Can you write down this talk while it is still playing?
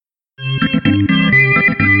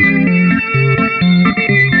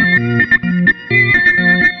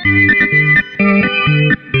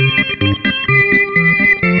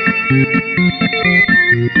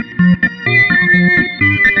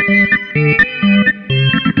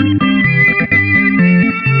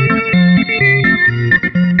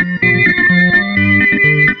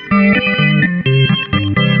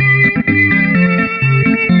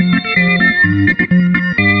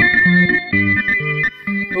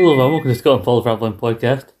Hello, everyone. Welcome to Scott and Paul Travelling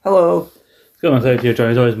Podcast. Hello. Scott and Paul here,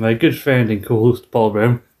 joined as always my good friend and co-host Paul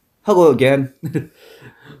Brown. Hello again.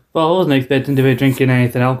 Well, I wasn't expecting to be drinking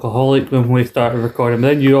anything alcoholic when we started recording, but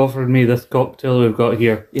then you offered me this cocktail we've got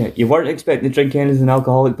here. Yeah, you weren't expecting to drink anything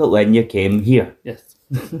alcoholic, but then you came here. Yes.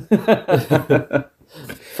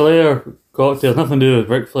 Flair cocktail, nothing to do with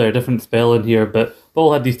Ric Flair, different spelling here, but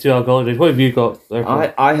Paul had these two alcoholic drinks. What have you got there?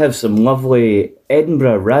 I have some lovely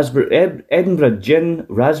Edinburgh gin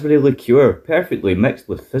raspberry liqueur, perfectly mixed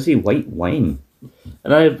with fizzy white wine.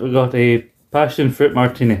 And I've got a passion fruit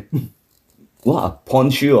martini. What a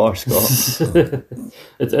punch you are, Scott.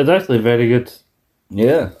 It's actually very good.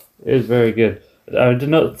 Yeah. It is very good. I did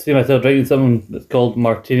not see myself drinking something that's called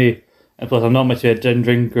martini, and plus I'm not much of a gin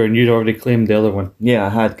drinker, and you'd already claimed the other one. Yeah, I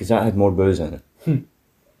had, because that had more booze in it.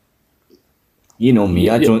 You know me,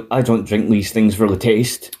 I don't drink these things for the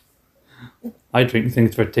taste. I drink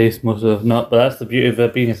things for taste, most of them not, but that's the beauty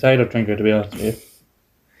of being a cider drinker, to be honest with you.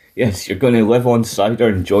 Yes, you're going to live on cider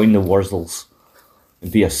and join the Wurzels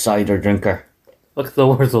and be a cider drinker. What's the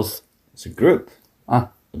Wurzels? It's a group. Ah.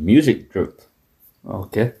 A music group.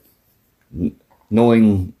 Okay.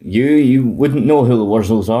 Knowing you wouldn't know who the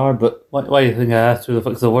Wurzels are, but... Why do you think I asked who the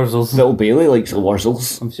fuck's the Wurzels? Bill Bailey likes the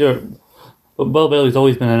Wurzels. I'm sure. But Bill Bailey's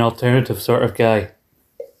always been an alternative sort of guy.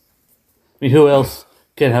 I mean, who else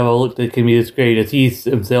can have a look that can be described as he's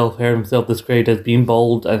himself heard himself described as being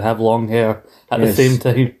bald and have long hair at the same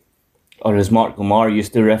time? Or as Mark Lamar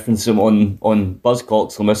used to reference him on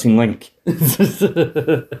Buzzcocks, The Missing Link.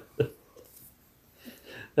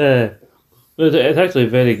 It's actually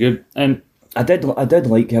very good. And I did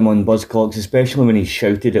like him on Buzzcocks, especially when he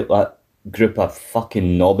shouted at that group of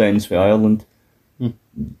fucking knobends for Ireland.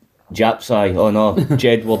 Japsai, oh no,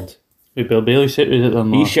 Jedward. Bill Bailey shouted at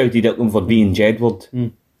them. He shouted at them for being Jedward.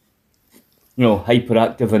 You know,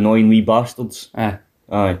 hyperactive, annoying wee bastards. Aye.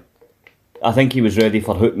 I think he was ready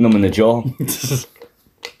for hooking them in the jaw.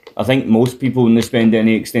 I think most people, when they spend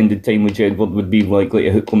any extended time with Jedward, would be likely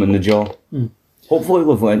to hook them in the jaw. Hopefully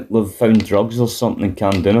they've found drugs or something and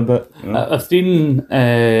calmed down a bit. You know? I've seen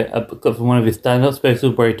a clip from one of his stand-up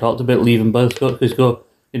specials where he talked about leaving Buzzcocks because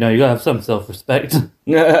you gotta have some self-respect.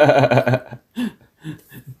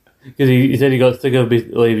 Because he said he got sick of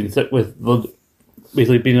basically being sick with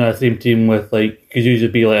basically being on the same team with because you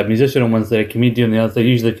usually be like a musician on one side, a comedian on the other side.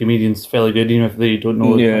 Usually comedians fairly good even if they don't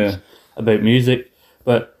know much about music.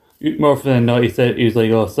 But more often than not, he said he was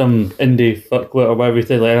like, oh, some indie fuckwit or whatever he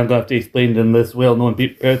said, like, I'm gonna have to explain to them this well-known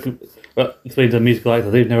people, explain to a musical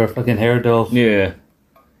actor they've never fucking heard of. Yeah,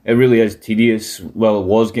 it really is tedious. Well, it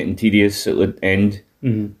was getting tedious at the end.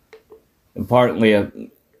 Apparently,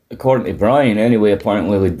 according to Brian, anyway,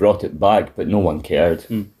 apparently they brought it back, but no one cared.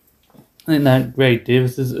 I think that Greg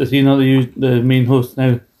Davis is he not the main host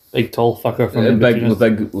now? Big tall fucker from the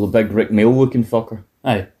big Rick Mail looking fucker.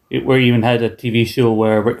 Aye, where he even had a TV show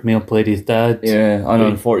where Rick Mail played his dad. Yeah, and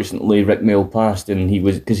unfortunately Rick Mail passed, and he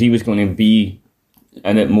was going to be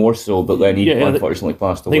in it more so, but then he unfortunately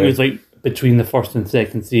passed away. I think it was like between the first and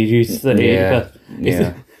second series. He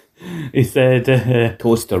said,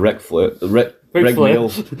 "Toast to Rick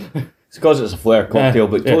Mail." It's because it's a Flair cocktail,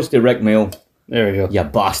 but toast to Rick Mail. There we go. You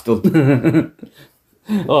bastard. Greg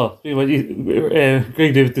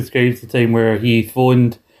Davis describes the time where he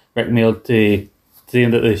phoned Rick Mail to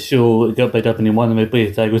saying that the show got picked up and he wanted him to play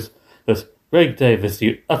his tag. Goes, Greg Davis,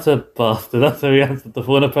 you utter bastard. That's how he answered the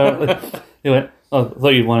phone, apparently. He went, oh, I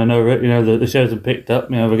thought you'd want to know, Rick. The show's been picked up.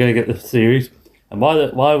 We're going to get the series. And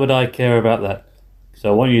why would I care about that? So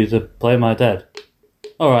I want you to play my dad.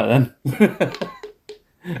 All right, then.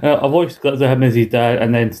 I've watched clips of him as his dad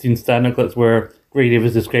and then seen stand-up clips where Greg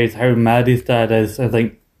Davis describes how mad his dad is. I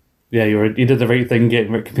think, you did the right thing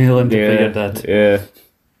getting Rick Mail in to play your dad. Yeah.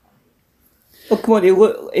 Oh, come on, he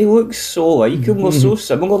looks so like him. They're so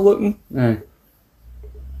similar looking. Aye.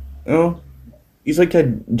 You know? He's like a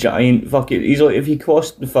giant fucking... He's like if you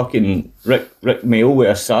crossed the fucking Rick Mail with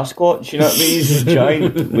a Sasquatch, you know what I mean? He's a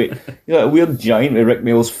giant... He's like a weird giant with Rick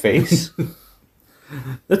Mail's face.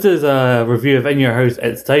 This is a review of In Your House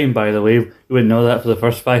It's Time, by the way. You wouldn't know that for the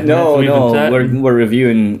first 5 minutes. We're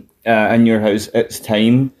reviewing In Your House It's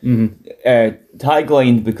Time.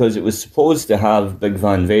 Tagline because it was supposed to have Big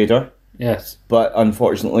Van Vader. Yes. But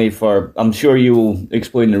unfortunately I'm sure you will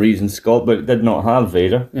explain the reason, Scott, but it did not have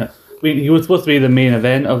Vader. Yeah. I mean, he was supposed to be the main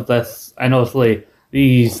event of this, and obviously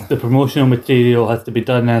the promotional material has to be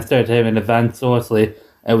done in a certain time in advance, so obviously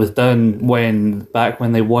it was done back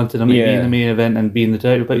when they wanted him to be in the main event and be in the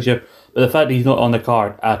title picture. But the fact that he's not on the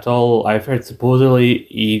card at all, I've heard supposedly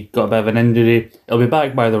he got a bit of an injury. He'll be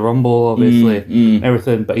back by the Rumble, obviously, and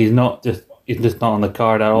everything, but he's he's just not on the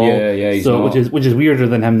card at all. Yeah, he's so not. which is weirder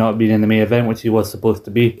than him not being in the main event, which he was supposed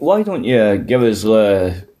to be. Why don't you give us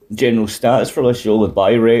general stats for this show, the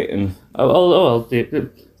buy rate? And I'll do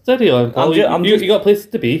it. Steady on, Paul. You got places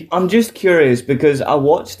to be. I'm just curious because I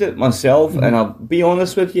watched it myself, and I'll be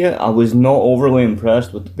honest with you, I was not overly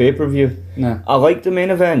impressed with the pay-per-view. No. I liked the main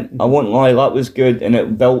event. I won't lie, that was good, and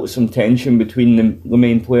it built some tension between the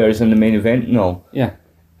main players in the main event and all. Yeah.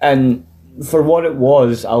 And for what it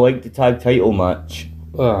was, I liked the tag title match.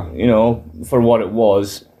 You know, for what it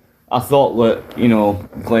was. I thought that, you know,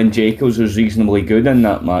 Glenn Jacobs was reasonably good in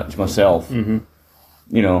that match myself. You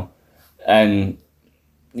know, and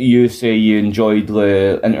you say you enjoyed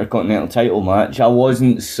the Intercontinental title match. I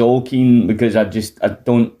wasn't so keen because I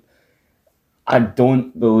don't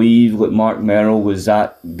believe that Mark Merrill was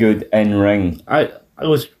that good in ring. I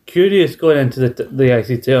was curious going into the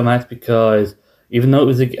IC title match because even though it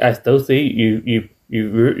was, I still say you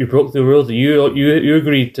broke the rules that you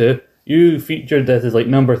agreed to. You featured this as like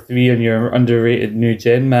number 3 on your underrated new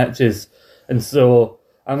gen matches, and so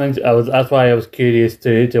that's why I was curious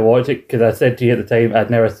to watch it, because I said to you at the time I'd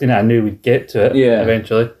never seen it. I knew we'd get to it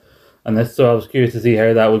eventually, and so I was curious to see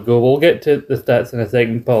how that would go. We'll get to the stats in a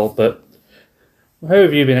second, Paul. But how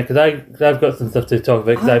have you been? Because I've got some stuff to talk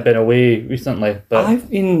about because I've been away recently. But I've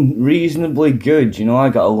been reasonably good. You know, I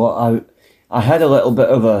got a lot. I had a little bit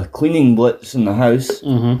of a cleaning blitz in the house.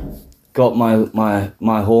 Got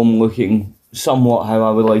my home looking somewhat how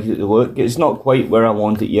I would like it to look. It's not quite where I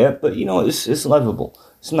want it yet, but you know, it's livable.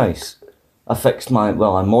 It's nice. I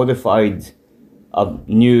modified a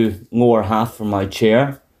new lower half for my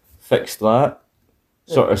chair. Fixed that.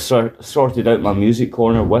 Sorted out my music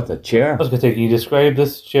corner with a chair. I was going to say, can you describe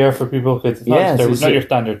this chair for people? Because it's not your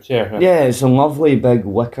standard chair. Huh? Yeah, it's a lovely big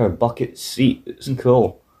wicker bucket seat. It's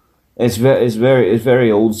cool. It's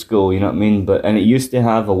very old school, you know what I mean? And it used to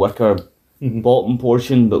have a wicker bottom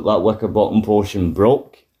portion, but that wicker bottom portion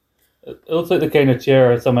broke. It looks like the kind of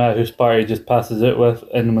chair someone whose party just passes it with,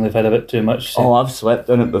 and when they've had a bit too much. Oh, I've slept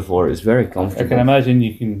in it before. It's very comfortable. I can imagine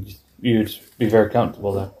you'd be very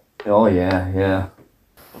comfortable there. Oh yeah.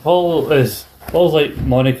 Paul's like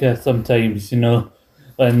Monica sometimes, you know,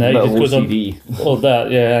 and he just goes OCD. on all that,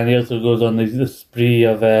 yeah, and he also goes on this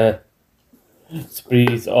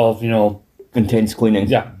sprees of, you know, Intense cleaning.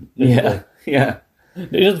 Yeah. Yeah.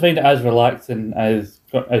 He doesn't find it as relaxing as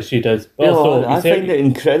she does. But No, also, I find it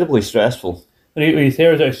incredibly stressful. when his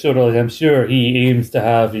hair is out short, I'm sure he aims to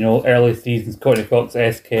have, you know, early seasons Courtney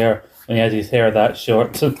Cox-esque hair when he has his hair that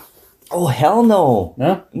short. Oh, hell no.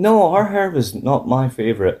 No? No, her hair was not my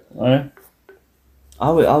favourite. Alright. I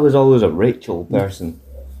was always a Rachel person.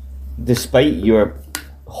 Despite your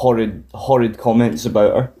horrid comments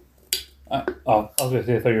about her. I was going to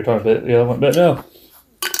say, I thought you were talking about the other one, but no.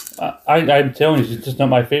 I'm telling you, she's just not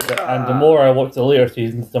my favourite. And the more I watch the later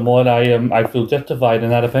seasons, the more I feel justified in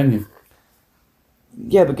that opinion.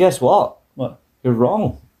 Yeah, but guess what? What? You're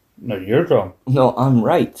wrong. No, you're wrong. No, I'm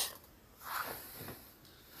right.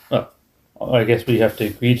 Well, I guess we have to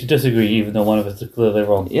agree to disagree, even though one of us is clearly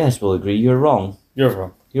wrong. Yes, we'll agree. You're wrong. You're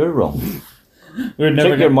wrong. You're wrong. We're never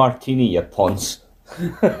Drink your martini, you ponce.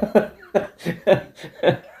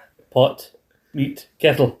 pot, meat,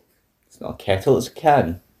 kettle. It's not a kettle, it's a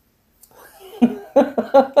can.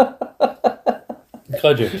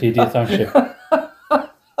 God, you're tedious, aren't you?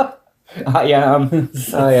 I am.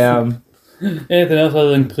 Anything else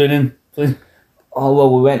other than cleaning, please? Oh,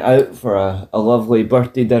 well, we went out for a lovely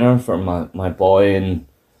birthday dinner for my boy and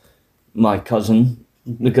my cousin.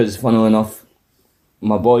 Because, funnily enough,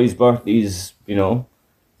 my boy's birthday's, you know,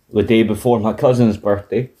 the day before my cousin's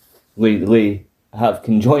birthday. We have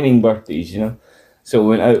conjoining birthdays, you know. So we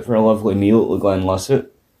went out for a lovely meal at the Glenlisset.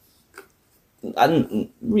 And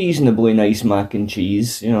reasonably nice mac and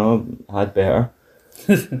cheese, you know, had better.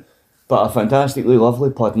 But a fantastically lovely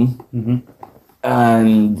pudding.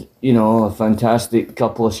 And, you know, a fantastic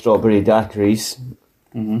couple of strawberry daiquiris.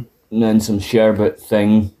 And then some sherbet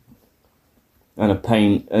thing. And a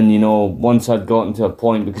pint. And, you know, once I'd gotten to a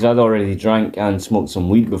point, because I'd already drank and smoked some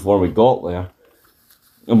weed before we got there.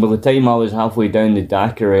 And by the time I was halfway down the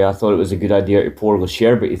daiquiri, I thought it was a good idea to pour the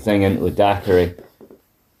sherbety thing into the daiquiri.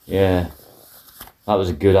 Yeah. That was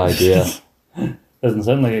a good idea. Doesn't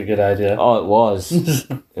sound like a good idea. Oh, it was.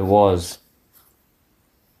 It was.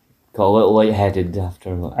 Got a little lightheaded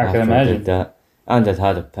after I can I imagine. did that. And I'd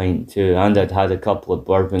had a pint too. And I'd had a couple of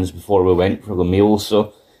bourbons before we went for the meal.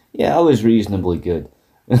 So, yeah, I was reasonably good.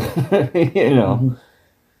 You know.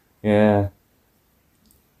 Yeah.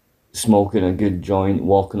 Smoking a good joint,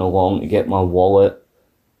 walking along to get my wallet.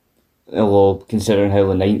 Although, considering how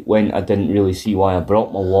the night went, I didn't really see why I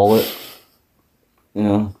brought my wallet. You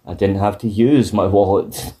know, I didn't have to use my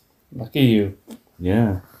wallet. Lucky you.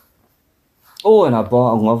 Yeah. Oh, and I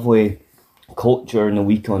bought a lovely coat during the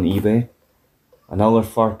week on eBay. Another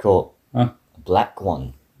fur coat. Huh? A black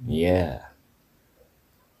one. Yeah.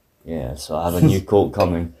 Yeah, so I have a new coat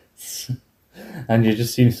coming. And you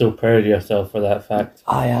just seem so proud of yourself for that fact.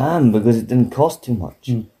 I am, because it didn't cost too much.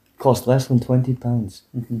 Mm. Cost less than £20.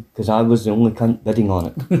 Because I was the only cunt bidding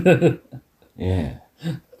on it. Yeah.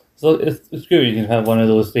 So it's good you can have one of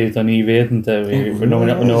those days on eBay, isn't it? Where no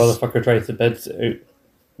other fucker tries to bid it out.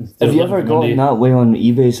 Instead Have of you looking ever for gotten money. that way on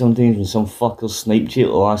eBay sometimes when some fucker sniped you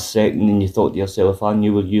at the last second and you thought to yourself, if I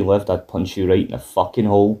knew where you lived, I'd punch you right in the fucking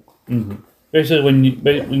hole? Especially when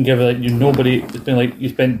you give like nobody. It's been like you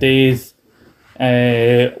spent days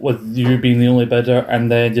with you being the only bidder,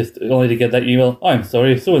 and then just only to get that email. Oh, I'm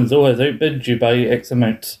sorry, so and so has outbid you by X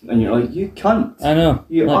amount. And you're like, you cunt. I know.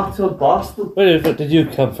 You Like, utter bastard. what did you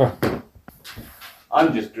come for?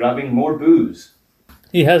 I'm just grabbing more booze.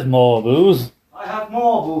 He has more booze. I have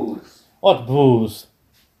more booze. What booze?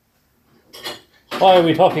 Why are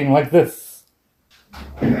we talking like this?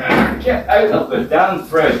 Get out of the damn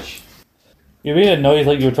fridge. You made a noise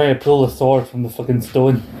like you were trying to pull a sword from the fucking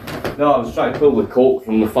stone. No, I was trying to pull the coke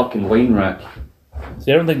from the fucking wine rack.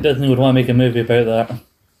 See, I don't think Disney would want to make a movie about that.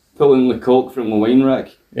 Pulling the coke from the wine rack.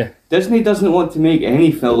 Yeah. Disney doesn't want to make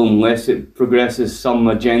any film unless it progresses some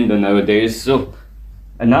agenda nowadays, so...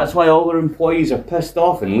 And that's why all their employees are pissed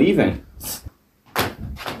off and leaving.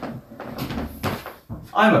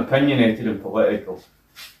 I'm opinionated and political.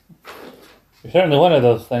 You're certainly one of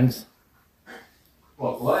those things.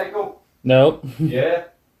 What, political? No. Yeah.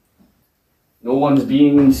 No one's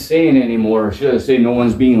being insane anymore, or should I say no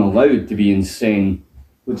one's being allowed to be insane,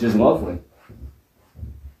 which is lovely.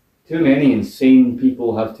 Too many insane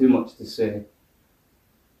people have too much to say.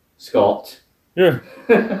 Scott. You're...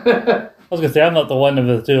 I was going to say, I'm not the one of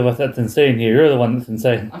the two of us that's insane here. You're the one that's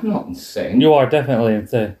insane. I'm not insane. You are definitely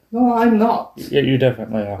insane. No, I'm not. Yeah, you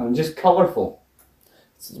definitely are. I'm just colourful.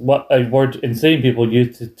 It's what a word insane people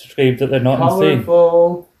use to describe that they're not insane.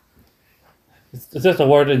 Colourful. It's just a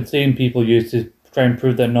word insane people use to try and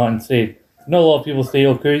prove they're not insane. Not a lot of people say,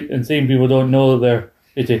 okay, insane people don't know that they're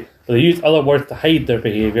insane. But they use other words to hide their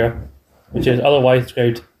behaviour, which is otherwise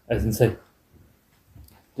described as insane.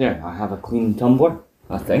 There, I have a clean tumbler,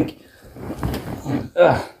 I think.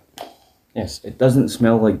 Yes, it doesn't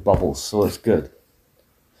smell like bubbles, so it's good.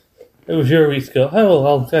 It was your week ago.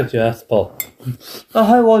 I'm glad you asked, Paul. Oh,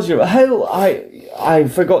 how was your... I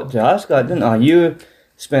forgot to ask that, didn't I? You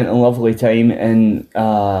spent a lovely time in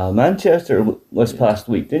Manchester this past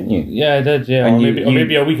week, didn't you? Yeah, I did, yeah. And Or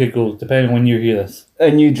maybe a week ago, depending on when you hear this.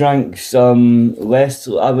 And you drank some less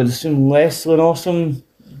than awesome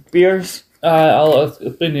beers?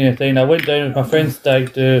 It's been a thing. I went down with my friend's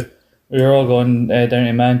stag do. We were all going down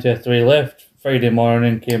to Manchester. We left Friday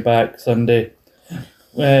morning, came back Sunday.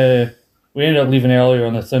 We ended up leaving earlier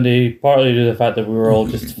on the Sunday, partly due to the fact that we were all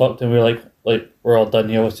just fucked and we were like we're all done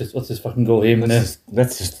here. Let's just fucking go home now.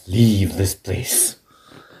 Let's just leave this place.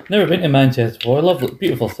 Never been to Manchester before. I love it.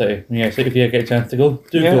 Beautiful city. Yeah, so if you get a chance to go,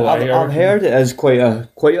 go. I've heard it is quite a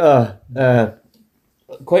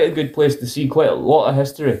good place to see quite a lot of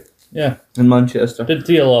history. Yeah, in Manchester. Did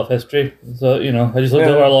see a lot of history, so I just looked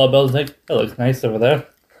over a lot of buildings. Like, that looks nice over there.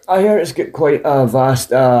 I hear it's got quite a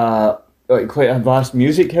vast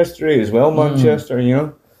music history as well. Manchester, you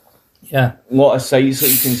know. Yeah. A lot of sites that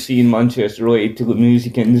you can see in Manchester related to the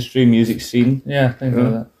music industry, music scene. Yeah, things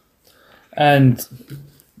like that. And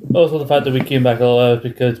also the fact that we came back a lot was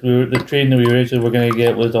because the train that we originally were going to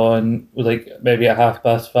get was like maybe at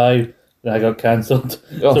 5:30. Then I got cancelled,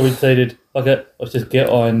 so we decided, fuck it, let's just get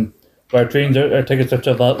on. Our tickets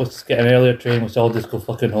are up. Let's just get an earlier train. Let's all just go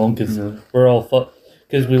fucking home because we're all fucked.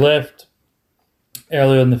 Because we left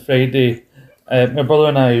early on the Friday. My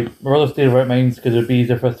brother stayed over at mine because it would be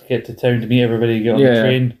easier for us to get to town to meet everybody and get on the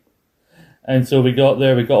train. And so we got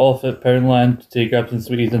there. We got off at Poundland to grab some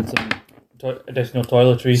sweeties and some additional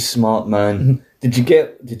toiletries. Smart man. Did you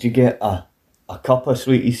get a cup of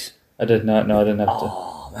sweeties? I did not. No, I didn't have to.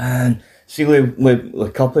 Oh man. See, with a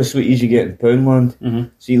couple of sweeties you get in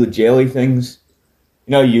Poundland, see the jelly things.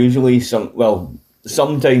 You know, usually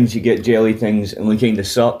sometimes you get jelly things and they kind of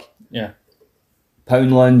suck. Yeah.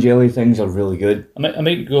 Poundland jelly things are really good. I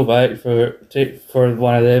might go back for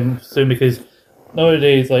one of them soon because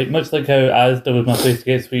nowadays, much like how Asda was my place to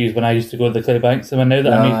get sweeties when I used to go to the Claybank cinema. Now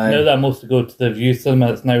that I mostly go to the View cinema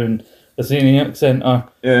that's now in the Scenic Centre,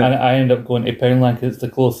 and I end up going to Poundland because it's the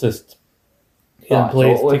closest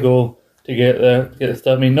place to go. To get the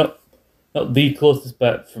stuff. I mean, not the closest,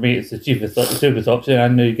 but for me, it's the cheapest option. I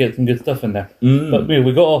know you get some good stuff in there. But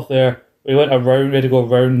we got off there. we went around. We had to go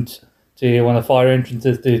around to one of the fire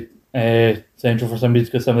entrances to Central for some reason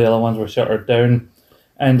because some of the other ones were shuttered down.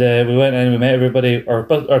 And we went in and we met everybody.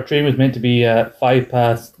 Our train was meant to be at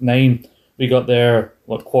 9:05. We got there,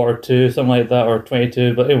 1:45, something like that, or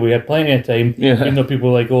 22. But we had plenty of time. Yeah. Even though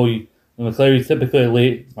people were like, oh, McLeary's typically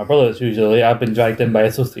late. My brother is usually late. I've been dragged in by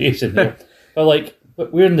association here.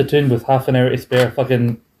 But we're in the train with half an hour to spare.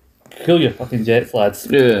 Fucking kill your fucking jets, lads.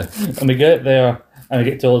 Yeah. And we get there and we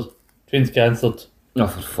get told, train's cancelled. Oh,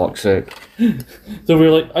 for fuck's sake. So we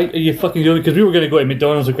were like, are you fucking joking? Because we were going to go to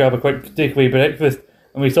McDonald's and grab a quick takeaway breakfast.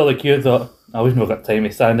 And we saw the queue and thought, we've not got time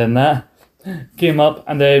to stand in that. Came up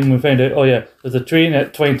and then we found out, there's a train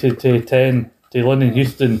at 20 to 10 to London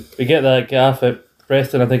Euston. We get that, get off at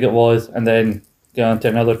Preston, I think it was, and then get onto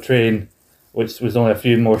another train, which was only a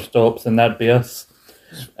few more stops, and that'd be us.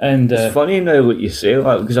 And It's funny now what you say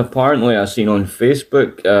that, because apparently I seen on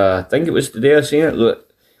Facebook, I think it was today I seen it, that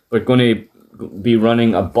we're going to be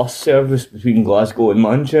running a bus service between Glasgow and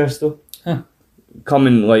Manchester. Huh.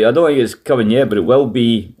 Coming, I don't think it's coming yet, but it will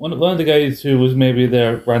be. One of the guys who was maybe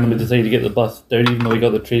there randomly decided to get the bus down, even though he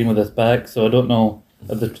got the train with us back. So I don't know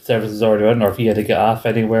if the service is already on or if he had to get off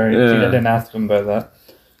anywhere. Yeah. I didn't ask him about that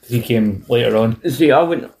because he came later on. See, I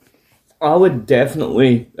would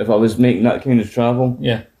definitely, if I was making that kind of travel,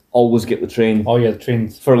 Yeah. always get the train. Oh yeah, the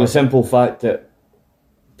trains. For the simple fact that,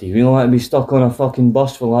 do you really want to be stuck on a fucking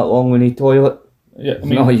bus for that long when you toilet? Yeah,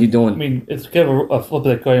 No, you don't. I mean, it's kind of a flip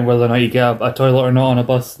of the coin whether or not you get a toilet or not on a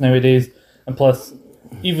bus nowadays. And plus,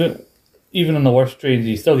 even on the worst trains,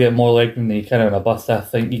 you still get more legroom than you can on a bus. I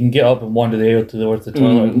think you can get up and wander the aisle towards the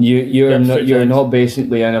toilet. You're not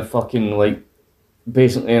basically in a fucking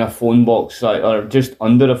basically in a phone box size, or just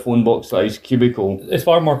under a phone box size cubicle. It's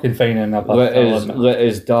far more confining in a bus. That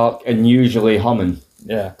is dark and usually humming.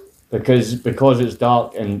 Yeah. Because it's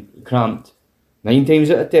dark and cramped. 9 times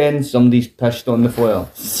out of 10, somebody's pissed on the floor.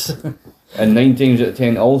 And 9 times out of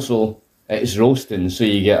 10 also, it's roasting, so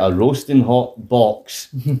you get a roasting hot box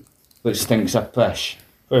which stinks of piss,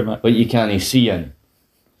 Very much. but you can't see in.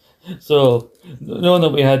 So, knowing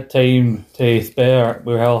that we had time to spare,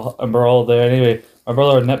 we're all there anyway. My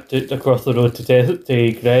brother nipped it across the road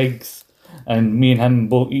to Greg's, and me and him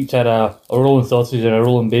both each had a rolling sausage and a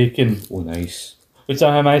rolling bacon. Oh, nice. Which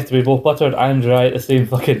somehow managed to be both buttered and dry at the same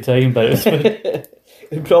fucking time, but it was fine.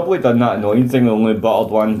 You've probably done that annoying thing, only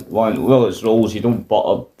buttered one. Well, it's rolls, you don't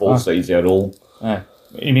butter both sides of a roll. Aye.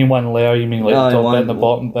 You mean one layer, you mean the top bit and the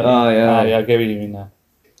bottom bit? Yeah. Yeah, I get what you mean now.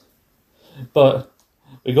 But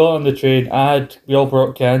we got on the train, we all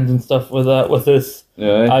brought cans and stuff with us.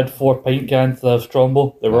 Yeah. I had 4 pint cans of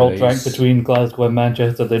Strombo. They were all Nice. drank between Glasgow and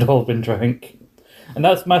Manchester. They'd all been drank. And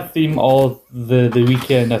that's my theme of the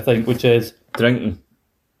weekend, I think, which is Drinking.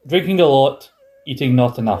 drinking a lot, eating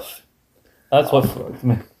not enough. That's what fucked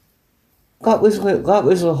me. That was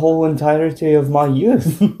the whole entirety of my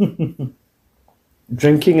youth.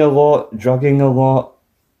 Drinking a lot, drugging a lot,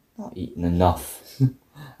 not eating enough.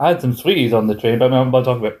 I had some sweeties on the train, but I'm not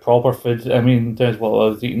talking about proper food. I mean, in terms of what I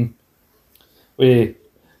was eating. We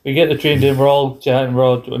get the train in, we're all chatting,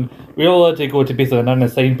 we all had to go to basically an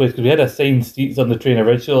unassigned place because we had assigned seats on the train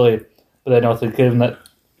originally, but then also given that,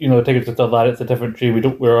 tickets are still valid, it's a different train,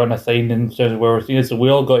 we're unassigned in terms of where we're seeing, so we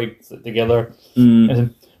all got to sit together.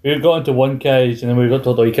 And we got into one carriage and then we got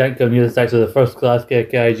told, you can't come near this, actually the first class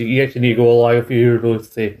carriage, you actually need to go along a few rows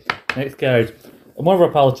to the next carriage. And one of our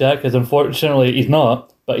pal Jack is, unfortunately, he's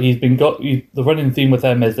not, but the running theme with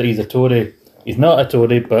him is that he's a Tory. He's not a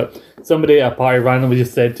Tory, but somebody at a party randomly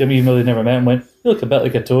just said to him, even though they never met him, went, you look a bit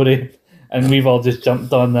like a Tory. And we've all just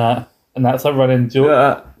jumped on that, and that's a running joke.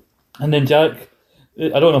 Yeah. And then Jack,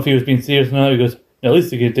 I don't know if he was being serious or not, he goes, at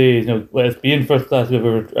least a good day, let us be in first class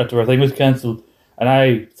after our thing was cancelled. And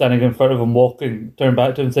I, standing in front of him, walking, turned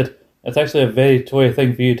back to him and said, it's actually a very Tory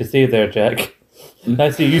thing for you to say there, Jack.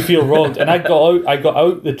 I see, you feel wronged. And I got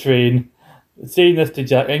out the train, saying this to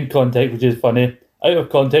Jack in context, which is funny. Out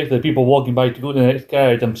of context, the people walking by to go to the next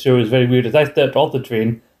carriage, I'm sure it was very weird. As I stepped off the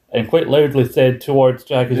train and quite loudly said towards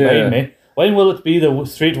Jack who's behind me, when will it be the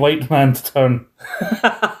straight white man's turn?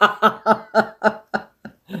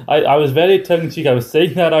 I was very tongue-in-cheek. I was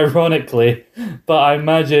saying that ironically, but I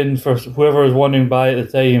imagine for whoever was wandering by at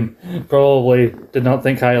the time probably did not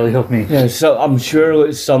think highly of me. Yeah, so I'm sure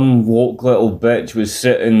that some woke little bitch was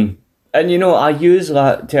sitting, and I use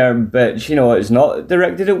that term bitch, it's not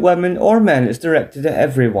directed at women or men, it's directed at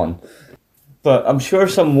everyone. But I'm sure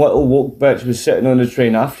some little woke bitch was sitting on the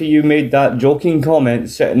train after you made that joking comment,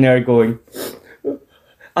 sitting there going,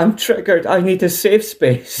 I'm triggered, I need a safe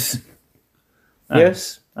space.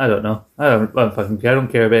 Yes? I don't know. I don't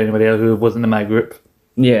care about anybody else who wasn't in my group.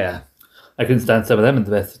 Yeah. I couldn't stand some of them at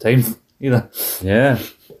the best of times. You know. Yeah.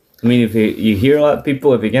 I mean, if you hear that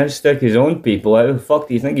people, if he can't stick his own people, how the fuck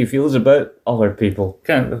do you think he feels about other people?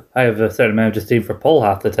 I have a certain amount of disdain for Paul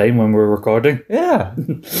half the time when we're recording. Yeah.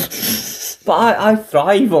 But I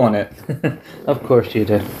thrive on it. Of course you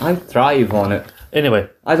do. I thrive on it. Anyway,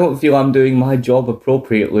 I don't feel I'm doing my job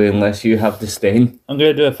appropriately unless you have disdain. I'm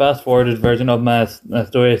going to do a fast-forwarded version of my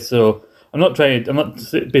story, so I'm not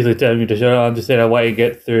basically telling you to shut up, I'm just saying I want to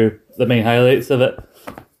get through the main highlights of it.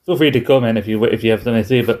 Feel free to comment if you have something to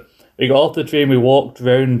say, but we got off the train, we walked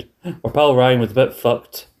round. Our pal Ryan was a bit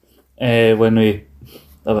fucked when we...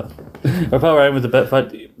 Our pal Ryan was a bit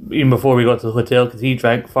fucked even before we got to the hotel because he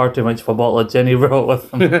drank far too much of a bottle of gin he brought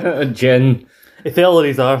with him. Gin. He fell on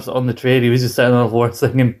his arse on the train, he was just sitting on the floor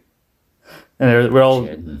singing. And we're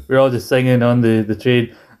all just singing on the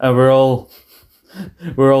train, and we're all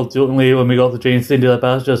jokingly when we got off the train saying to the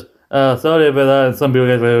passengers, sorry about that, and some people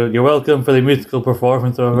go, you're welcome for the musical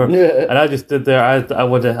performance or whatever. Yeah. And I just stood there, I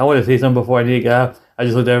want to say something before I need to get out. I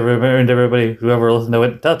just looked around everybody, whoever listened, I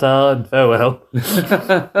went, ta-ta, and farewell.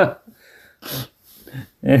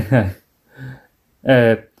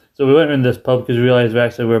 So we went in this pub because we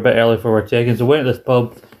realised we were a bit early for our check-in, so we went to this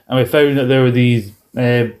pub, and we found that there were these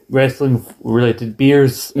wrestling-related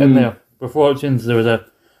beers in there. For fortunes, there was a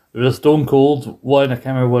Stone Cold one, I can't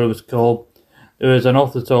remember what it was called. There was an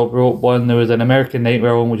Off the Top Rope one, there was an American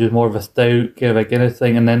Nightmare one, which was more of a stout, kind of a Guinness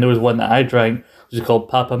thing, and then there was one that I drank, which is called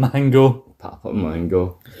Papa Mango. Papa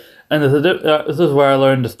Mango. And this is where I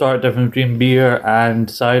learned to start different between beer and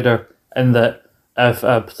cider, in that if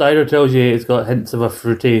a cider tells you it's got hints of a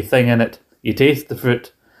fruity thing in it, you taste the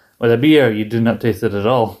fruit. With a beer, you do not taste it at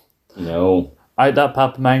all. No. That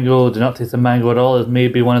Papa Mango, do not taste the mango at all, is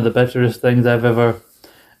maybe one of the bitterest things I've ever...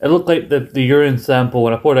 It looked like the urine sample,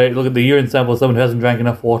 when I poured it out, look at the urine sample of someone who hasn't drank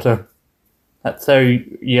enough water. That's how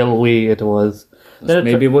yellowy it was. That's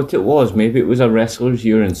maybe what it was. Maybe it was a wrestler's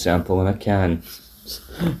urine sample in a can.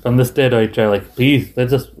 From the steroid trial, like, please, let's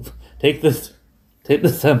just take this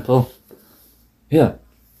sample. Yeah.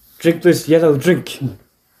 Drink this yellow drink.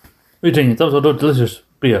 We're drinking some sort of delicious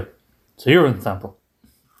beer. It's a urine sample.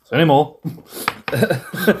 So anymore.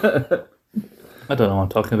 I don't know what I'm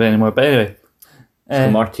talking about anymore, but anyway. It's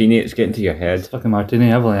the martini, it's getting to your head. Fucking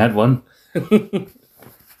martini, I've only had one.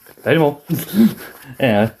 Anymore.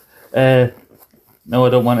 Anyway. No, I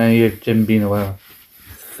don't want any of Jim Beam or whatever.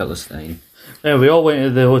 Philistine. Yeah, we all went to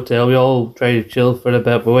the hotel, we all tried to chill for a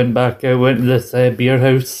bit, we went back out, went to this beer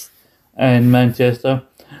house in Manchester.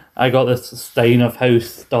 I got this stein of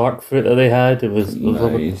house dark fruit that they had. It was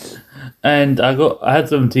Nice. And I had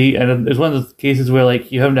some tea, and it was one of those cases where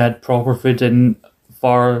like you haven't had proper food in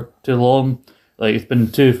far too long. Like it's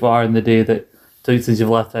been too far in the day since you've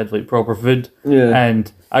last had like proper food. Yeah.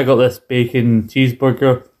 And I got this bacon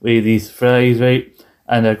cheeseburger with these fries, right?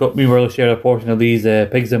 And I got me and Merle share a portion of these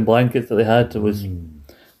pigs in blankets that they had. It was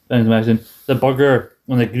amazing. The burger,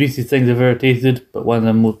 one of the greasiest things I've ever tasted, but one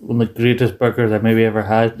of the greatest burgers I've maybe ever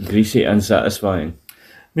had. Greasy and satisfying.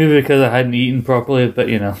 Maybe because I hadn't eaten properly, but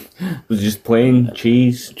you know. Was it just plain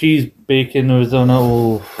cheese? Cheese, bacon was on it.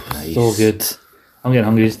 Oh, Nice. so good. I'm getting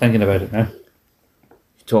hungry just thinking about it now.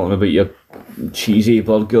 Talking about your cheesy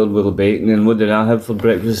burger with the bacon, and what did I have for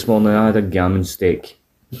breakfast this morning? I had a gammon steak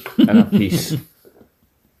and a piece.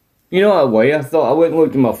 You know what I went and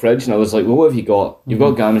looked in my fridge and I was like, well, what have you got? You've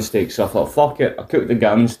got gammon steak, so I thought, fuck it. I cooked the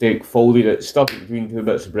gammon steak, folded it, stuck it between two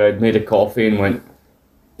bits of bread, made a coffee and went,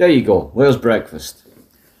 there you go, where's breakfast?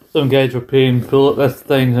 Some guys were playing pool at this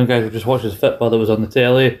thing, some guys were just watching football that was on the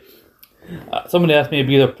telly. Somebody asked me to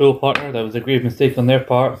be their pool partner, that was a grave mistake on their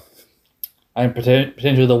part. I'm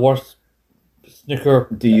potentially the worst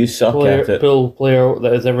snooker Do you suck at it? pool player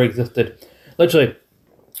that has ever existed. Literally,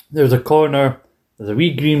 there's a corner, there's a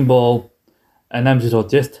wee green ball, and I'm just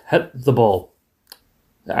hit the ball.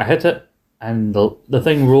 I hit it, and the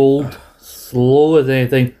thing rolled slow as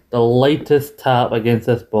anything, the lightest tap against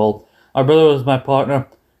this ball. My brother was my partner.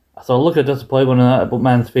 I saw a look of disappointment on that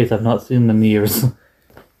man's face I've not seen in years.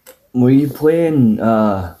 Were you playing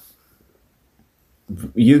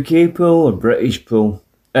UK pool or British pool?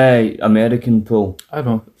 American pool. I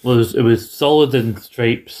don't know. It was solid in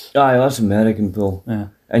stripes. Aye, that's American pool. Yeah.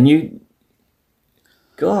 And you...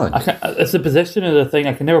 God. It's the position of the thing.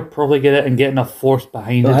 I can never probably get it and get enough force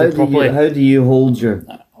behind it to properly... How do you hold your...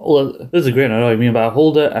 Well, this is a great, I know what I mean, but I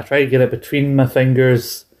hold it, I try to get it between my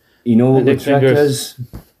fingers. You know what the Index trick fingers. is?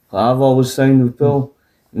 What I've always found with pool,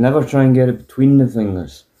 never try and get it between the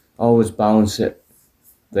fingers. Always balance it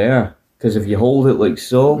there. Because if you hold it like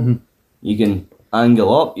so, you can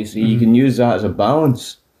angle up, you see, you can use that as a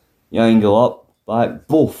balance. You angle up, back,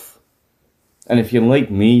 both. And if you're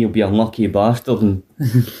like me, you'll be a lucky bastard and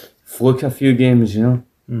fluke a few games, you know.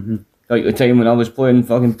 Mm-hmm. Like the time when I was playing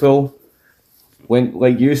fucking pool, went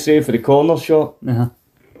like you say for the corner shot. Uh-huh.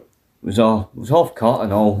 It was half cut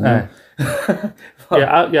and all. Aye.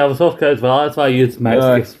 I was off cut as well. That's why I used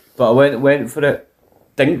Mexican. But I went for it,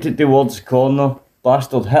 dinked it towards the corner.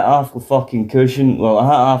 Bastard hit half the fucking cushion. Well, I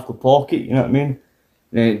hit half the pocket. You know what I mean?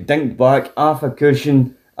 Then it dinked back half a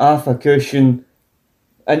cushion,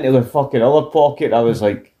 into the fucking other pocket. I was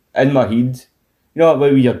like in my head. You know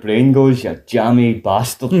where your brain goes, you jammy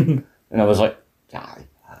bastard. And I was like,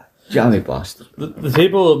 jammy bastard. The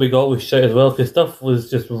table that we got was shit as well because stuff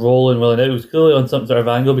was just rolling well, and it was clearly on some sort of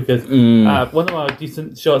angle because one of my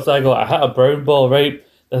decent shots I got, I hit a brown ball, right?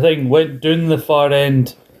 The thing went down the far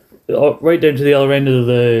end, right down to the other end of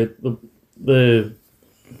the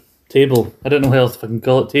table. I don't know how else if I can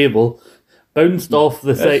call it table. Bounced off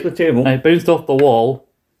the side. The table. I bounced off the wall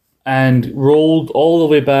and rolled all the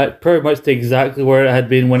way back, pretty much to exactly where it had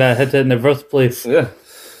been when I hit it in the first place. Yeah.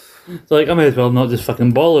 So like, I may as well not just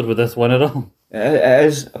fucking bothered with this one at all. It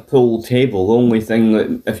is a pool table. The only thing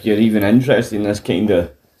that, if you're even interested in this kind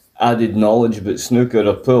of added knowledge about snooker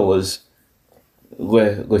or pool, is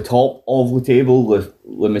the top of the table,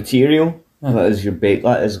 the material. That is your bait.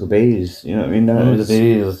 That is the baize. You know what I mean? The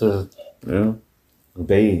baize. Yeah, the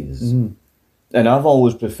baize. And I've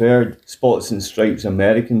always preferred Spots and Stripes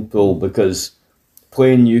American pool because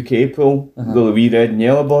playing UK pool, the wee red and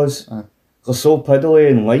yellow balls, they're so piddly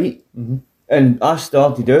and light. And I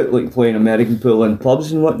started out like playing American pool in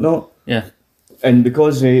pubs and whatnot. Yeah. And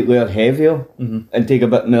because they're heavier and take a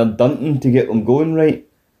bit more dunting to get them going right,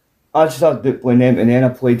 I started out playing them, and then I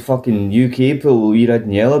played fucking UK pool with wee red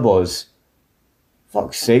and yellow balls.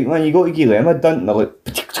 Fuck's sake, man, you got to give them a dunt and they're like,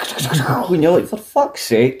 and you're like, for fuck's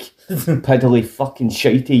sake, piddly fucking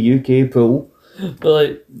shitey UK pool. But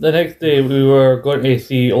like, the next day we were going to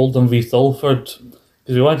see Oldham v Salford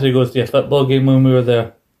because we wanted to go see a football game when we were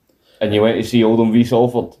there. And you went to see Oldham v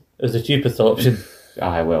Salford? It was the cheapest option.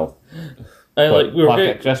 Aye, well. Like, we were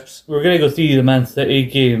packet crisps. We were going to go see the Man City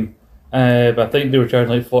game, but I think they were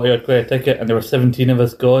charging like 40 odd quid a ticket, and there were 17 of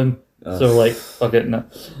us going. So like, fuck it, no.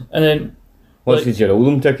 And then, what did your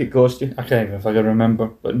Oldham ticket cost you? I can't even fucking remember,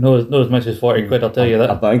 but no as much as 40 quid, I'll tell you that.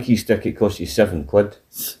 A Bankies ticket cost you £7.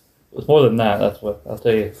 It's more than that, that's what I'll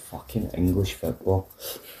tell you. Fucking English football.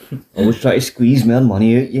 Always try to squeeze more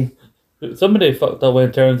money out you. Somebody fucked up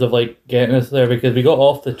in terms of like getting us there because we got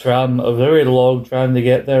off the tram, a very long tram to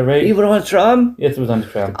get there, right? You were on a tram? Yes, it was on the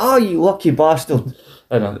tram. Oh, you lucky bastard.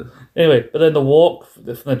 I know. Anyway, but then the walk from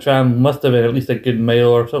the tram must have been at least a good mile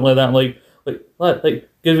or something like that.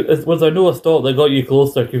 Was there no stop that got you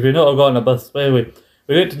closer? Because we not have gotten a bus. Anyway,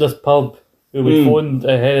 we went to this pub. We phoned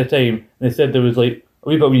ahead of time, and they said there was like a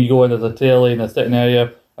wee bit when you go in, there's a telly and a sitting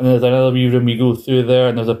area, and there's another wee room you go through there,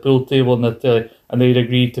 and there's a pool table and the telly. And they'd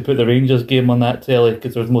agreed to put the Rangers game on that telly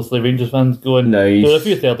because there was mostly Rangers fans going. Nice. There were a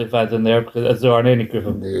few Celtic fans in there because as there aren't any group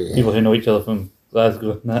of people who know each other from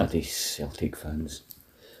Glasgow and that. Bloody Celtic fans.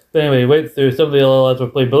 But anyway, went through, some of the other lads were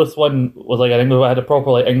playing, but this one was like an English, had a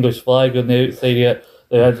proper like English flag on the outside yet.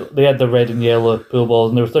 They had the red and yellow pool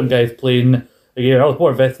balls, and there were some guys playing a game. I was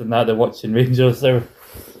more invested in that than watching Rangers there.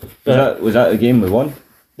 Was that the game we won?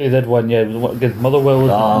 They did one, yeah. It was against Motherwell.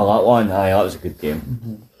 That one. Aye, that was a good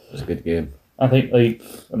game. It was a good game. I think like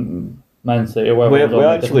Man City or whatever. We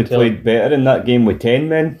actually played better in that game with 10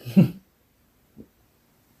 men.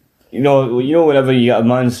 You know, whenever you get a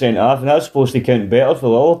man sent off, and that's supposed to count better for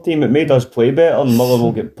the other team. It made us play better, and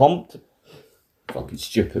Motherwell get pumped. Fucking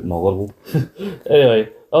stupid Motherwell. Anyway,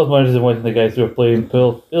 I was more interested in watching the guys who were playing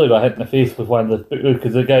pool. Really got hit in the face with one of the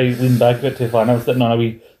because the guy leaned back a bit too far, and I was sitting on a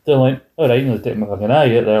wee. Still like, alright, you take my fucking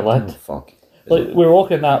eye out there, lad. Oh, fuck. Like we were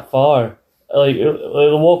walking that far. Like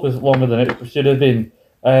the walk was longer than it should have been,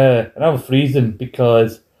 and I was freezing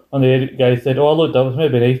because one of the guy said, "Oh, I looked up, it's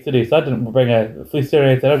maybe nice today, so I didn't bring a fleece or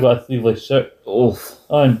anything. I've got a sleeveless shirt."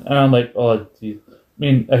 And I'm like, "Oh, geez." I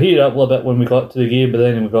mean, I heated up a little bit when we got to the game, but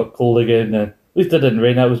then we got cold again. And at least it didn't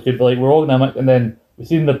rain. That was good. But like we're walking that, and then we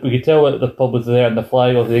could tell that the pub was there, and the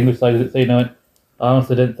flag of the English flag was outside. And I went, I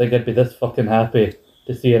honestly didn't think I'd be this fucking happy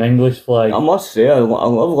to see an English flag. I must say, I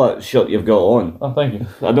love that shirt you've got on. Oh, thank you.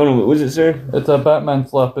 I don't know, what was it, sir? It's a Batman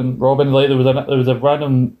slapping Robin. Like there was a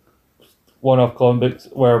random one-off comic books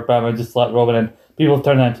where Batman just slapped Robin, and people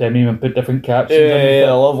turn that into a meme and put different captions. Yeah,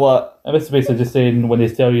 I love that. And it's basically just saying when they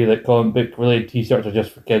tell you that comic book related T-shirts are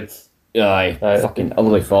just for kids. Aye, fucking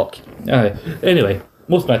ugly fuck. Aye. Anyway,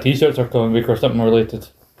 most of my T-shirts are comic book or something related.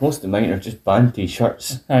 Most of mine are just band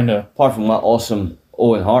T-shirts. I know. Apart from that awesome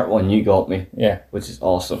Owen Hart one you got me. Yeah. Which is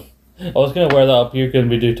awesome. I was going to wear that up here when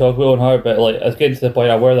we do talk about Owen Hart, but like, I was getting to the point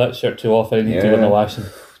I wear that shirt too often, I need to go in the washing.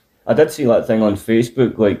 I did see that thing on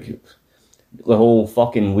Facebook, like the whole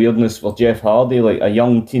fucking weirdness for Jeff Hardy. Like a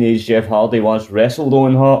young teenage Jeff Hardy once wrestled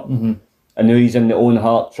Owen Hart, and now he's in the Owen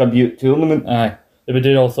Hart tribute tournament. Aye. They've been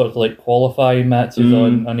doing all sorts of like qualifying matches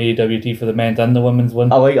on AEWT for the men's and the women's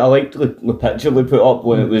one. I liked the picture they put up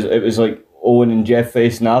when it was like Owen and Jeff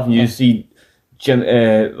facing off, and you see Jim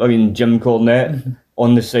Cornette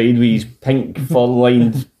on the side with his pink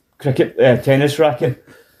fur-lined tennis racket.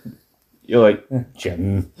 You're like,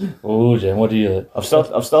 Jim. Oh, Jim, what do you like? I've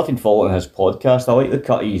started following his podcast. I like the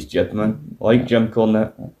cut of his jib, man. I like Jim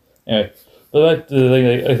Cornette. Anyway, but back to the thing,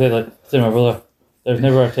 like I said, like, say my brother, there's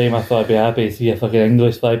never a time I thought I'd be happy to see a fucking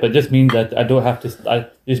English flag, but it just means that I don't have to,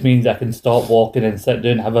 it just means I can stop walking and sit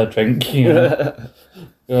down and have a drink, you know.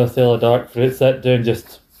 Go sell a dark fruit, sit down,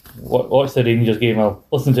 just watch the Rangers game. I'll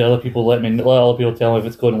listen to other people, let other people tell me if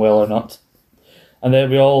it's going well or not. And then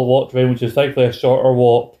we all walked around, which was thankfully a shorter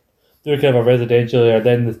walk, through kind of a residential area.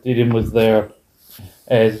 Then the stadium was there,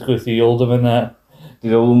 to go see Oldham and that.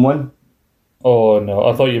 Did Oldham win? Oh no,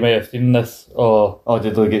 I thought you might have seen this. Oh,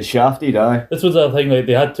 did they get shafted? Aye. This was the thing, like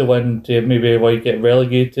they had to win to maybe like get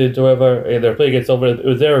relegated or whatever. They were playing against Salford. It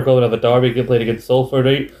was their equivalent of a derby, get played against Salford,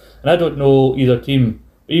 right? And I don't know either team.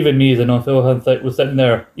 But even me as a non-Phil fan was sitting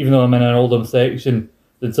there, even though I'm in an Oldham section,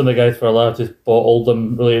 then some of the guys for a laugh just bought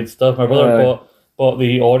Oldham related stuff. My brother bought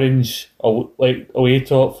the orange away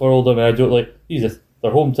top for Oldham, and I don't like Jesus.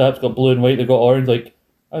 Their home tap's got blue and white. They got orange. Like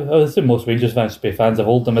I assume most Rangers fans should be fans of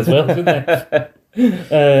Oldham as well, shouldn't they?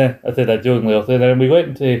 I said that jokingly. And then we went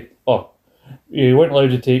into you weren't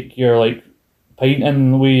allowed to take your like pint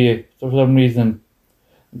in with for some reason.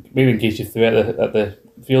 Maybe in case you threw it at the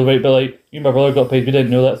field, right? But like you and my brother got paid. We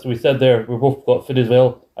didn't know that, so we said there we both got food as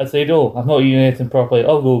well. I said, "Oh, I'm not eating anything properly.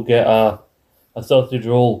 I'll go get a sausage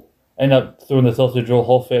roll." End up throwing the sausage roll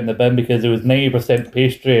half in the bin because it was 90%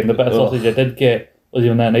 pastry, and the bit of sausage I did get was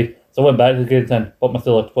even that nice. So I went back to the game and bought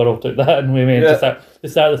myself a twirl, took that, and we made just at the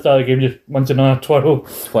start of the game just munching on a twirl.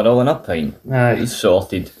 Twirl and a pint. Aye. It's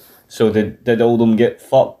sorted. So did Oldham get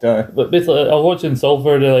fucked? But basically, I was watching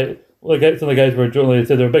Salford. Some of the guys were joking. They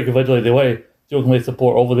said they were big originally. They want to jokingly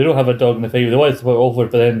support Salford. They don't have a dog in the fight. They want to support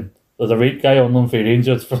Salford, but then there's a rate guy on them for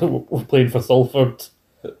Rangers for playing for Salford.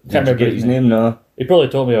 Can't remember his name now. He probably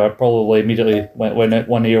told me, I probably immediately went it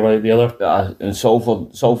one ear right the other. And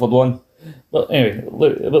Salford won. But anyway,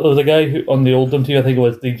 there was a guy who on the Oldham team, I think it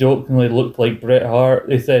was, they jokingly looked like Bret Hart.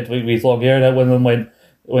 They said with his long hair, that when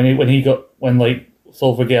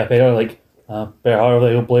Salford get a penalty, like Bret Hart,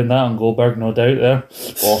 they don't blame that on Goldberg, no doubt there.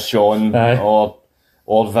 Or Sean,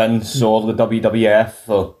 or Vince, or the WWF,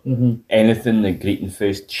 or anything, the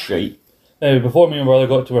greeting-faced shite. Now, before me and my brother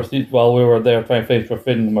got to our seats while we were there trying to finish our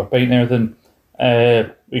food and our pint and everything,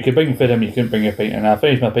 we could bring food in, you couldn't bring your pint in. I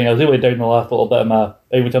finished my pint. I was able to down the last little bit of my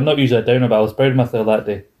pint, which I'm not usually a downer, but I was proud of myself that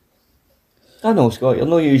day. I know, Scott, you're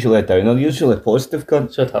not usually a downer, you're usually a positive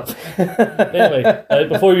cunt. Shut up. Anyway,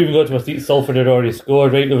 before we even got to our seats, Salford had already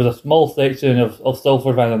scored, right? There was a small section of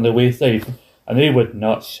Salford fans on the wayside, and they would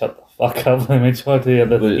not shut the fuck up.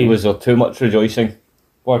 Was there too much rejoicing?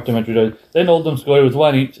 Far too much rejoicing. Then Oldham scored, it was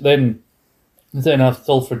one each, then enough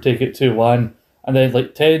Salford take it 2-1, and then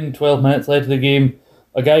like 10-12 minutes left of the game,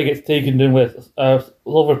 a guy gets taken down with a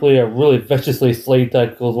Salford player really viciously slide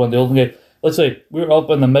tackles one of the Oldham guy. Let's say we were up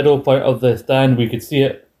in the middle part of the stand, we could see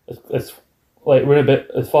it. It's like we're a bit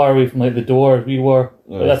as far away from like the door as we were.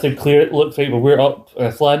 Like, that's how clear it looks, right? But we're up in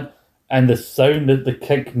a slant, and the sound that the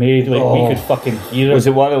kick made, like we could fucking hear it. Was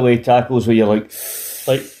it one of the tackles where you're like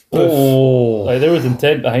oh, like there was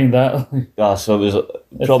intent behind that. So it was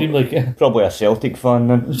Seemed like probably a Celtic fan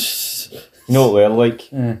then. You know what they're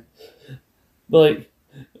like. Yeah. But like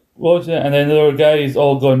watching it, and then there were guys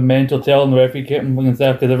all going mental, telling the referee kept him fucking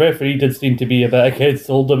stuff, because the referee did seem to be a bit against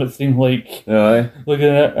Oldham. It seemed like looking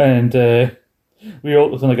at it, and we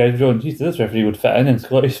all some of the guys were going, "Jesus, this referee would fit in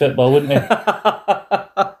Scottish football, wouldn't he?"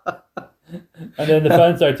 And then the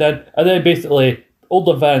fans started chanting, and then basically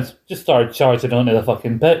Oldham fans just started charging onto the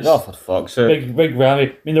fucking pitch. Oh, for fuck's sake. Big Rammy.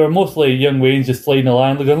 I mean, there were mostly young Waynes just sliding the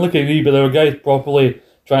line, look at me, but there were guys properly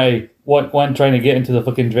trying to get into the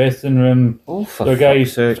fucking dressing room. Oh, for there were guys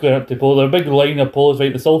fuck's sake. going up to pole. There were a big line of poles,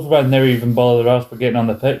 right? The Salford fans never even bothered their ass for getting on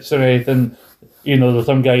the pitch or anything. You know, there were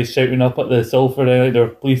some guys shouting up at the Salford, like there were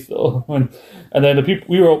police. And then the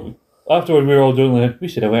people, afterward we were all doing like, we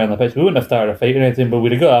should have went on the pitch. We wouldn't have started a fight or anything, but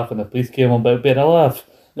we'd have got off when the police came on, but it'd been a laugh.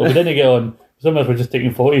 But we didn't get on. Some of us were just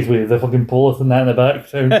taking photos with the fucking police and that in the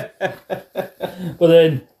background. But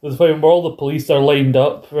then there's a point where all the police are lined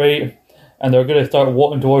up, right? And they're going to start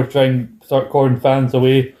walking towards, try and start calling fans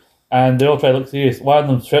away. And they all try to look serious. One of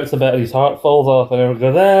them strips a bit and his heart falls off, and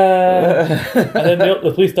everyone goes, ah! And then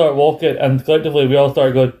the police start walking, and collectively we all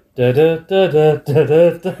start going, da da da da da da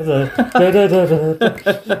da da da da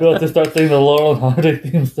da. We have to start singing the Laurel and Hardy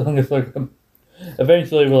theme song. It's like,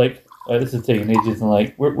 eventually we're like, oh, this is taking ages, and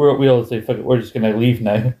like we all say, fuck it, we're just gonna leave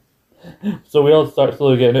now. So we all start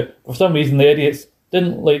slowly getting it. For some reason, the idiots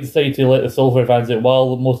didn't like decide to let the Sulphur fans out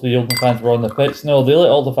while most of the Oldham fans were on the pitch. No, they let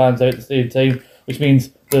all the fans out at the same time, which means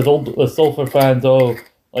the Sulphur fans all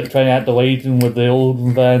like trying to act dividing with the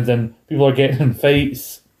Oldham fans, and people are getting in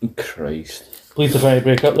fights. Christ. Police are trying to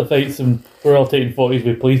break up the fights, and we're all taking photos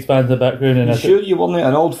with police fans in the background. And Sure, you weren't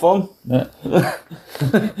an old firm? yeah.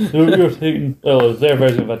 we were taking, well, it was their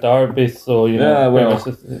version of a derby, so you know. Yeah, well.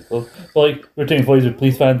 So like, we're taking photos with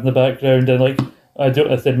police fans in the background, and like, I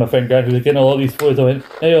said to my friend Grant, who was getting a lot of these photos, I went,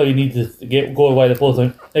 now all you need is to go away the post. I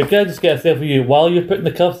went, now can I just get a selfie of you while you're putting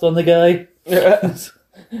the cuffs on the guy?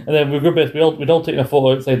 And then we'd all taken a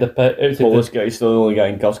photo outside the pit. Polish guy's still the only guy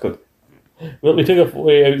in cuffs got. Well, we took a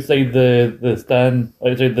photo outside the stand,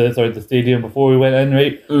 outside the stadium before we went in,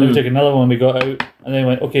 right? Then we took another one when we got out, and then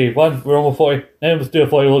went, okay, we're almost 40. Now let's do a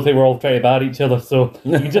photo. It looks like we're all trying to bar each other. So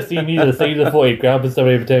you can just see me to the side of the photo grabbing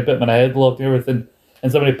somebody every time, putting my headlock and everything.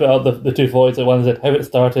 And somebody put out the two photos. Like one said how it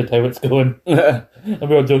started, how it's going, and we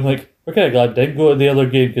were joking like, we're kind of glad we didn't go to the other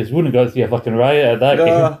game because we wouldn't have got to see a fucking riot at that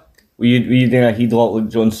game. Were you doing a headlock like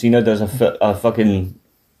John Cena does a fucking,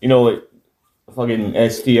 you know, like fucking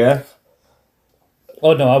STF?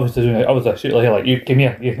 Oh no, I was just doing it. I was actually like you come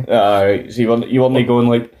here. You. Alright, so you weren't going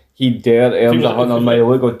like he dared earns 100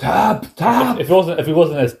 mile go tap. If he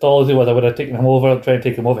wasn't as tall as he was, I would have taken him over and tried to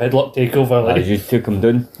take him over, headlock takeover. Like. You took him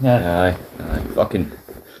down. Yeah. Aye, fucking.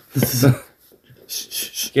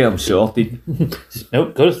 Get him sorted.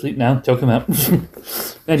 Nope, go to sleep now. Choke him out.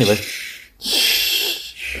 Anyway.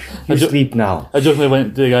 You sleep now. I jokingly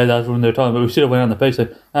went to the guys after when they were talking, but we should have went on the pitch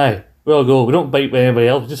like, aye, we all go. We don't bite with anybody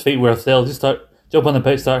else. We just fight with ourselves. Just jump on the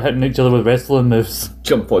pitch, start hitting each other with wrestling moves.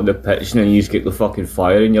 Jump on the pitch and then you just get the fucking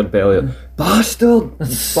fire in your belly. Bastard!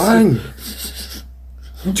 Bang!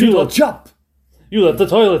 Jump! You left the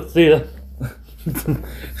toilet seat.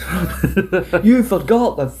 You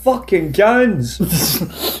forgot the fucking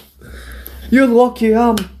cans! You're lucky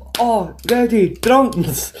I'm already drunk!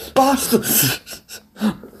 Bastards!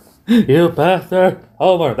 You bastard!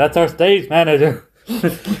 Homer, that's our stage manager.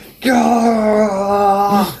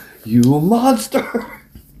 You monster!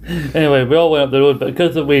 Anyway, we all went up the road, but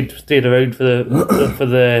because we'd stayed around for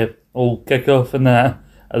the old kickoff and that,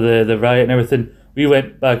 the riot and everything, we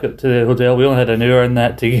went back up to the hotel. We only had an hour in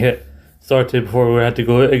that to get started before we had to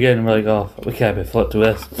go out again. And we're like, oh, we can't be fucked with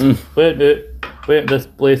this. We went to this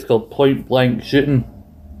place called Point Blank Shooting,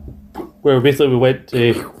 where basically we went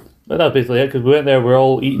to. But that's basically it, because we went there, we're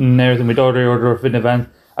all eating and everything. We'd order our food in advance.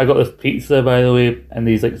 I got this pizza, by the way, and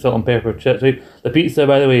these like salt and pepper chips. Right? The pizza,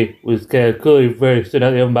 by the way, was clearly very soon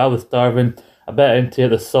out of the oven, but I was starving. I bit into it.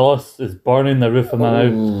 The sauce is burning the roof of my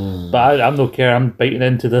mouth. But I'm no care. I'm biting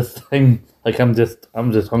into this thing like I'm just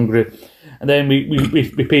hungry. And then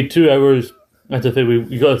we paid 2 hours. As I said,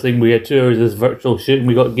 we got this thing. We had 2 hours of this virtual shooting.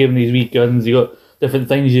 We got given these wee guns. You got different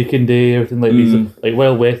things you can do. Everything like these, like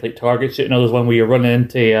Wild West, like target shooting. There's one where you're running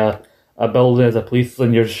into a building as a police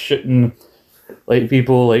and you're shooting. Like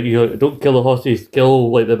people, like you don't kill the hostage, kill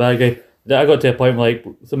like the bad guy. I got to a point where, like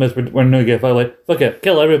some of us were no get fight, like fuck it,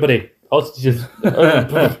 kill everybody, hostages,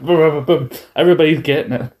 everybody's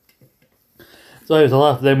getting it. So it was a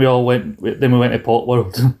laugh. Then we went to Pot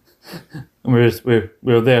World, and we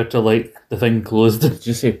were there till like the thing closed. Did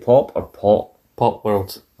you say pop or pot? Pot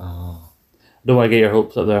World. Oh, Don't want to get your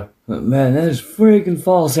hopes up there. Man, that is freaking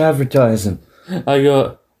false advertising. I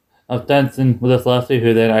was dancing with this lassie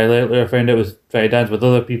who then I later found out was trying to dance with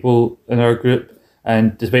other people in our group,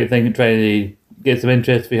 and despite trying to get some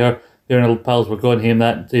interest for her and her pals were going home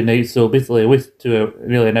that same night, so basically I wasted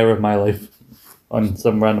nearly an hour of my life on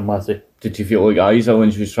some random lassie. Did you feel like Isa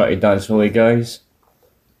when she was trying to dance with like guys?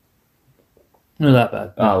 Not that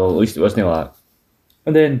bad. Ah, well, at least it wasn't like that.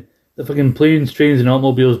 And then the fucking planes, trains and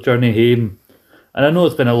automobiles journey home, and I know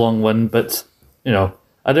it's been a long one, but you know,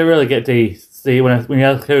 I didn't really get to say when you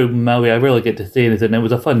asked how Maui, I really get to say anything. It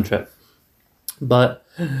was a fun trip, but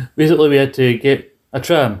basically we had to get a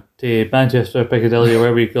tram to Manchester, Piccadilly, or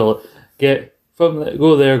wherever you call it.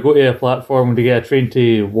 Go there, go to a platform to get a train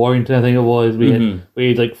to Warrington. I think it was. We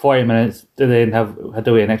had like 40 minutes to then had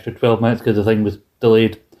to wait an extra 12 minutes because the thing was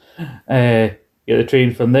delayed. Get the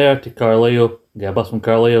train from there to Carlisle. Get a bus from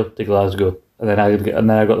Carlisle to Glasgow, and then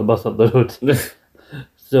I got the bus up the road.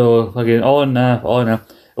 So fucking on.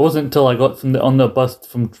 It wasn't until I got on the bus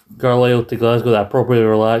from Carlisle to Glasgow that I properly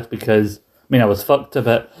relaxed, because I mean I was fucked a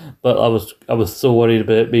bit, but I was so worried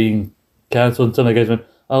about it being cancelled. And some of the guys went,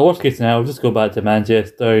 "Oh, worst case scenario, I'll just go back to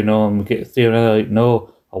Manchester, you know, and stay around." Like,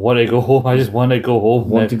 no, I want to go home. I just want to go home. I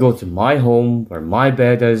want to go to my home where my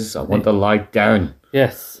bed is. I want to lie down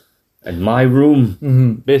Yes. in my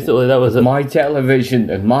room. Basically, that was it. My television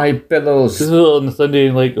and my pillows. This was on the Sunday,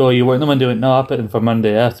 like, oh, you weren't the Monday. No, I put in for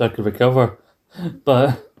Monday, so I could recover.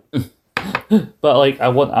 But like, I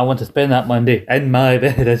want to spend that Monday in my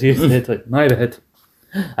bed, as you said, like my bed.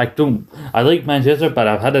 I like Manchester, but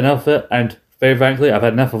I've had enough of it, and very frankly, I've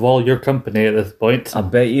had enough of all your company at this point. I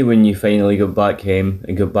bet you when you finally got back home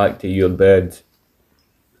and got back to your bed,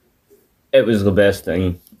 it was the best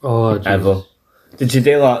thing Oh, jeez. ever. Did you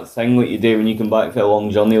do that thing like you do when you come back from a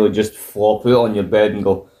long journey, like just flop out on your bed and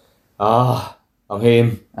go, I'm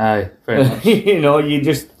home. Aye, very much. You know, you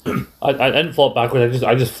just... I didn't flop backwards.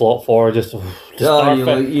 I just flopped forward, just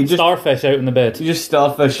starfish out in the bed. You just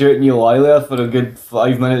starfish out and you lie there for a good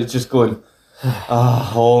 5 minutes just going,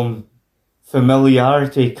 home.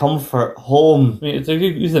 Familiarity, comfort, home. I mean, it's a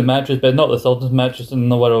good use of mattress, but not the softest mattress in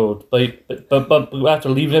the world. Like, but after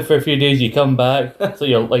leaving it for a few days, you come back, so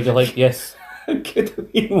you're like, yes. It could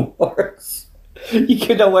have been worse. You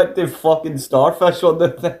could have went to fucking starfish on the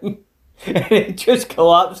thing, and it just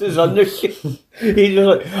collapses under you.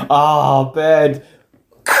 You're just like, bed.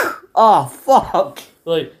 Fuck.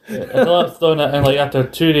 Like, I collapsed on it, and like after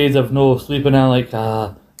 2 days of no sleeping, I'm like,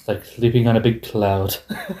 it's like sleeping on a big cloud.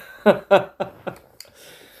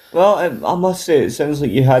 Well, I must say, it sounds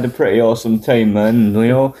like you had a pretty awesome time, man. You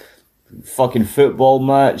know, fucking football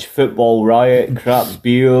match, football riot, crap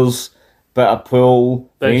beers, bit of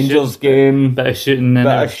pool, Bit of Rangers shooting, game, bit of shooting, bit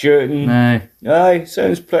of shooting. Aye. Aye,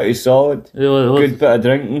 sounds pretty solid. It was, Good bit of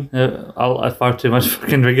drinking. I far too much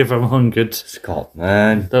fucking drinking for my own good. Scott,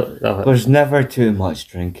 man. That There's never too much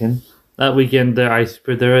drinking. weekend there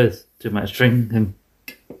is too much drinking.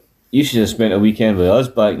 You should have spent a weekend with us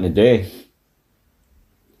back in the day.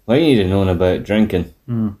 Like you'd have known about drinking.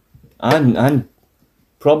 And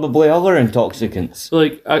probably other intoxicants. So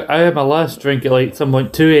like I had my last drink at like some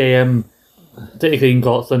point 2 a.m. Technically you can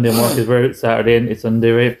call it Sunday morning because we're out Saturday into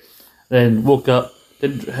Sunday, right? Then woke up,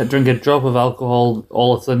 didn't drink a drop of alcohol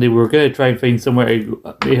all of Sunday. We were going to try and find somewhere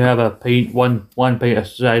to have a pint, one pint of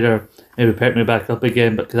cider, maybe pick me back up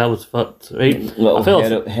again, but because I was fucked, right? Little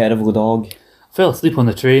head of the dog. I fell asleep on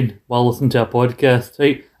the train while listening to a podcast.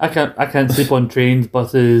 Right, I can't sleep on trains,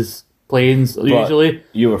 buses, planes. Usually,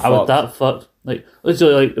 you were I was fucked. that fucked. Like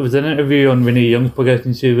literally, like it was an interview on Renee Young's podcast,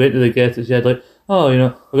 and she went to the guest and she had like,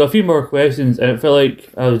 I've got a few more questions, and it felt like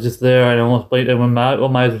I was just there and I almost blinked, and when my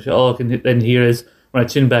eyes were shut, all I can then hear is when I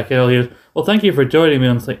tune back in, I'll hear, well, thank you for joining me.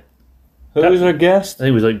 And it's like, Who was our guest? I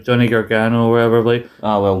think it was like Johnny Gargano or whatever. Like, That's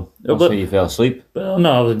how you fell asleep. but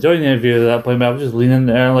no, I was enjoying the interview at that point, but I was just leaning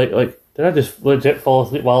there, like. Did I just legit fall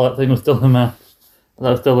asleep while that thing was still in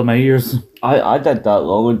my ears? I did that the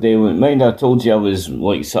other day. Mind I told you I was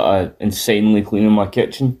like sort of insanely cleaning my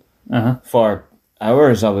kitchen. For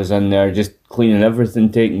hours I was in there just cleaning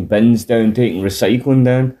everything, taking bins down, taking recycling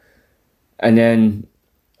down. And then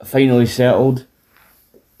I finally settled.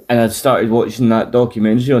 And I'd started watching that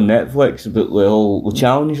documentary on Netflix about the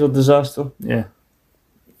Challenger disaster. Yeah.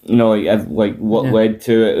 You know, like what led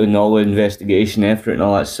to it and all the investigation effort and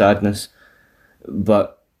all that sadness.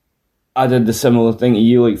 But I did the similar thing to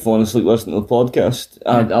you, like falling asleep listening to the podcast.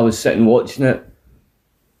 I was sitting watching it,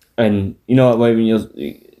 and you know, like when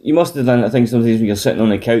you must have done that thing sometimes when you're sitting on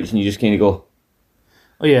the couch and you just kind of go,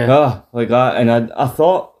 oh yeah, like that. And I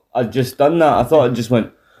thought I'd just done that. I thought I just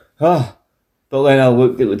went, but then I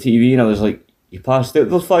looked at the TV and I was like, you passed out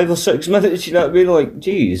for 5 or 6 minutes, you know what I mean? Like,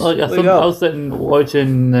 jeez. Like, I was sitting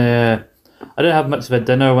watching, I didn't have much of a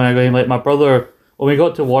dinner when I got in. Like, my brother, when we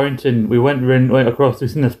got to Warrington, we went across, we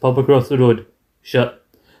seen this pub across the road, shut.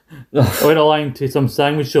 I went along to some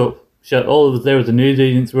sandwich shop, shut. All that was there was the news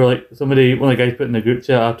agents were like, one of the guys put in the group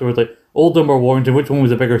chat afterwards, like, Oldham or Warrington, which one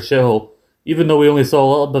was a bigger shithole? Even though we only saw a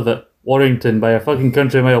little bit of it, Warrington, by a fucking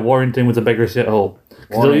country mile, Warrington was a bigger shithole.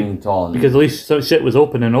 Warrington. Because at least some shit was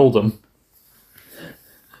open in Oldham.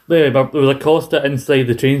 But yeah, but there was a Costa inside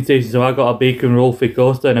the train station, so I got a bacon roll for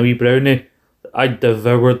Costa and a wee brownie. I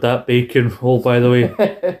devoured that bacon roll, by the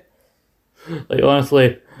way. Like,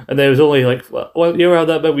 honestly. And there was only like, well, you ever have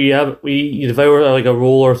that bit where you devour like a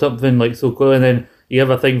roll or something like so quick, and then you have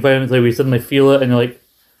a thing violently where you suddenly feel it and you're like,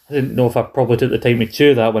 I didn't know if I probably took the time to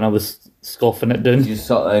chew that when I was scoffing it down. You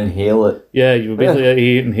sort of inhale it. Yeah, you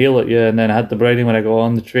basically inhale it, yeah, and then I had the brownie when I got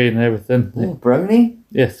on the train and everything. Oh, brownie?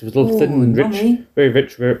 Yes, it was a little thin and rich, very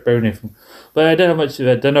rich brownie. But I didn't have much of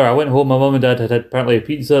a dinner. I went home, my mum and dad had apparently a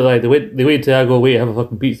pizza. Like, they waited till I go away to have a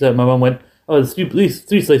fucking pizza, and my mum went, oh, there's three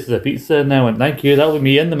slices of pizza, and I went, thank you, that was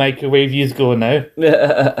me in the microwave, you's go now.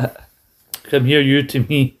 Come here, you to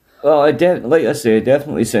me. Well, like I say, it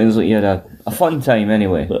definitely sounds like you had a fun time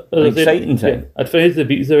anyway. An exciting time. Yeah, I'd finished the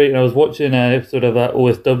Beats right, and I was watching an episode of that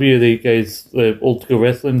OSW, the guys, the old school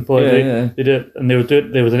wrestling podcast. Yeah. They did, and they were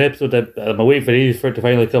doing. There was an episode that I'm waiting for ages for it to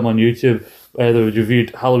finally come on YouTube, where they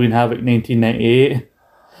reviewed Halloween Havoc 1998.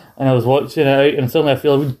 And I was watching it out, and suddenly I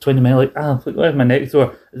feel a 20 minutes like, where's my neck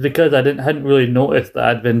sore? It's because I hadn't really noticed that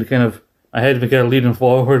I'd been my head had been kind of leaning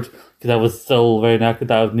forward because I was still very knackered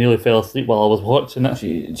that I nearly fell asleep while I was watching it.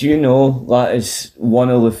 Do you know that is one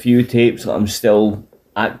of the few tapes that I'm still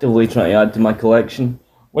actively trying to add to my collection?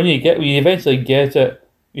 When you eventually get it,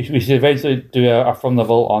 we should eventually do a From the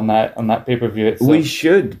Vault on that pay-per-view itself. We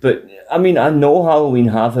should, but I mean, I know Halloween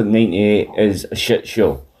Havoc 98 is a shit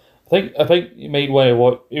show. I think you might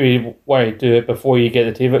want to do it before you get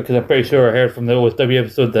the tape, because I'm pretty sure I heard from the OSW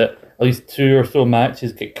episode that at least 2 or so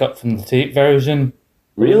matches get cut from the tape version.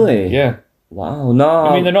 Really? Yeah. Wow, no.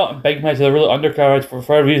 I mean, they're not big matches, they're really undercards.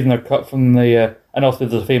 For a reason, they're cut from the... and also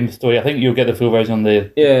there's a famous story. I think you'll get the full version on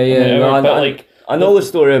the... I know the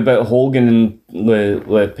story about Hogan and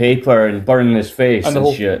the paper and burning his face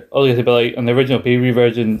and shit. But on the original pay-per-view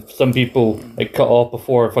version, some people cut off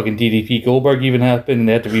before fucking DDP Goldberg even happened, and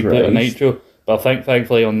they had to replay it on Nitro. But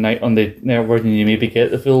thankfully on the network version you maybe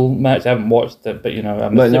get the full match. I haven't watched it, but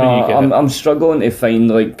I'm assuming you get it. I'm struggling to find,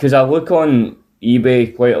 because I look on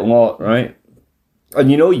eBay quite a lot, right?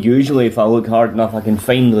 And usually if I look hard enough I can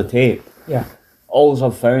find the tape. Yeah. All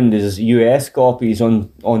I've found is US copies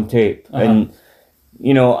on tape. And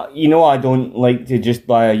I don't like to just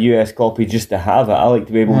buy a US copy just to have it. I like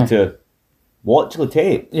to be able to watch the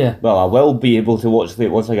tape. Yeah. Well, I will be able to watch the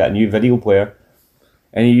tape once I get a new video player.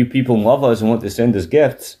 Any of you people love us and want to send us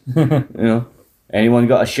gifts, anyone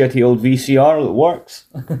got a shitty old VCR that works,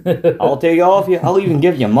 I'll take it off you. I'll even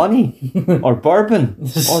give you money or bourbon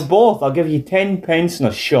or both. I'll give you 10 pence and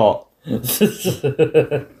a shot.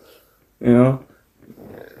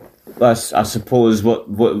 That's, I suppose, what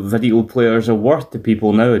video players are worth to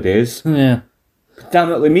people nowadays. Yeah.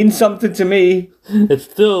 Damn it, they mean something to me. It's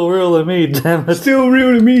still real to me, damn it. Still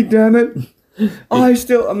real to me, damn it.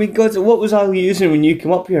 God, what was I using when you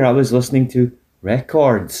come up here? I was listening to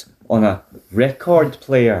records on a record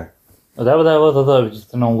player. Oh, that was that was? I thought it was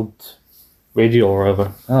just an old radio or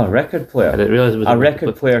whatever. Oh, a record player. I didn't realise it was a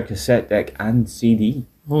record player, cassette deck, and CD.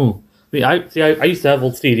 Oh. I used to have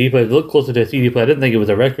old CD players. It looked closer to a CD player. I didn't think it was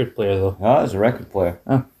a record player, though. Oh, it was a record player.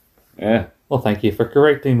 Oh. Yeah. Well, thank you for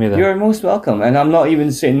correcting me then. You're most welcome. And I'm not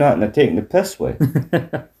even saying that in a taking the piss way.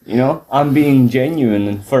 I'm being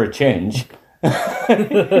genuine for a change. No,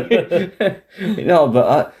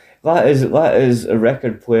 but that is a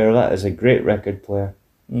record player. That is a great record player.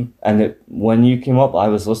 Mm. And when you came up, I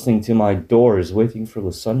was listening to my Doors, Waiting for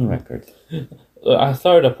the Sun record. I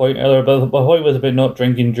started a point earlier, but my point was about not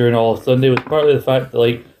drinking during all of Sunday. It was partly the fact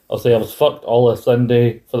that, I'll say I was fucked all of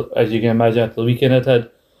Sunday, as you can imagine, after the weekend I'd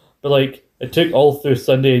had. But, it took all through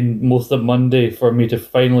Sunday and most of Monday for me to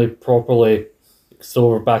finally properly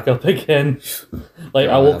sober back up again.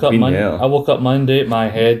 I woke up Monday, my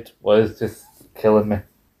head was just killing me.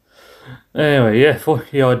 Anyway,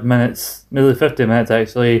 40 odd minutes, nearly 50 minutes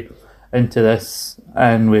actually, into this,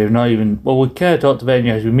 and we've not even... Well, we kind of talked about it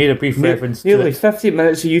as we made a brief reference to it. Nearly 50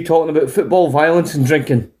 minutes of you talking about football, violence and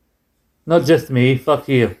drinking. Not just me, fuck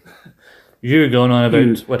you. You were going on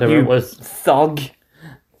about whatever it was. Thug.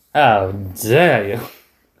 How dare you?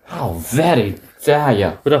 How very dare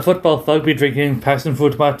you? Would a football thug be drinking passion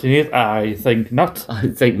fruit martinis? I think not. I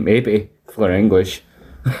think maybe, for English.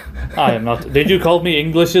 I am not. Did you call me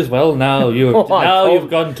English as well? Now you've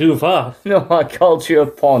gone too far. No, I called you a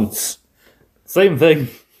ponce. Same thing.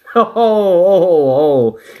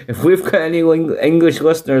 Oh. If we've got any English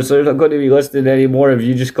listeners, they're not going to be listening anymore if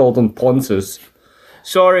you just called them ponces.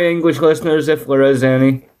 Sorry, English listeners, if there is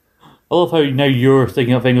any. I love how now you're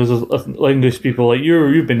thinking of English people.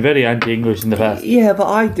 You've been very anti-English in the past. Yeah, but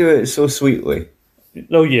I do it so sweetly.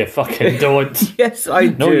 No, you fucking don't. Yes, I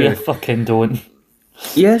do. No, you fucking don't.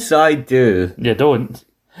 Yes, I do. You don't.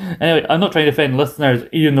 Anyway, I'm not trying to offend listeners,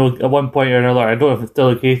 even though at one point or another, I don't know if it's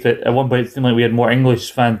still the case, but at one point it seemed like we had more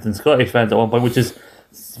English fans than Scottish fans at one point, which is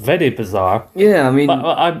very bizarre. Yeah, I mean,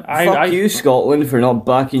 fuck you, Scotland, for not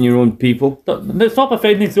backing your own people. Stop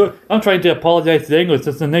offending. So I'm trying to apologise to the English.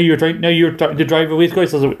 And now you're trying to drive away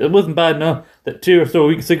Scottish. It wasn't bad enough that 2 or so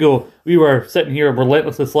weeks ago we were sitting here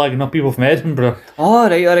relentlessly slagging up people from Edinburgh. All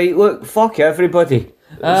right. Look, fuck everybody.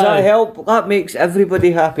 Does that help? That makes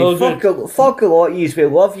everybody happy. Oh, fuck a lot of yous. We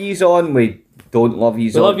love yous on. We don't love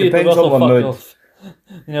yous on. Depends on my mood.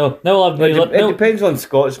 Now we'll have it depends on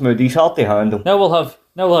Scott's mood. He's hard to handle. Now we'll have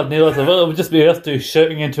Neil. It will just be us two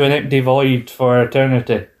shouting into an empty void for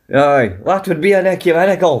eternity. Aye, that would be an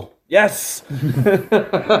ecumenical. Yes! Dude,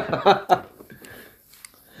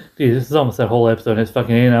 this is almost a whole episode and it's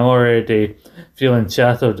fucking in. I'm already feeling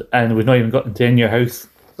shattered and we've not even gotten to In Your House.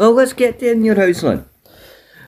 Well, let's get to In Your House, then.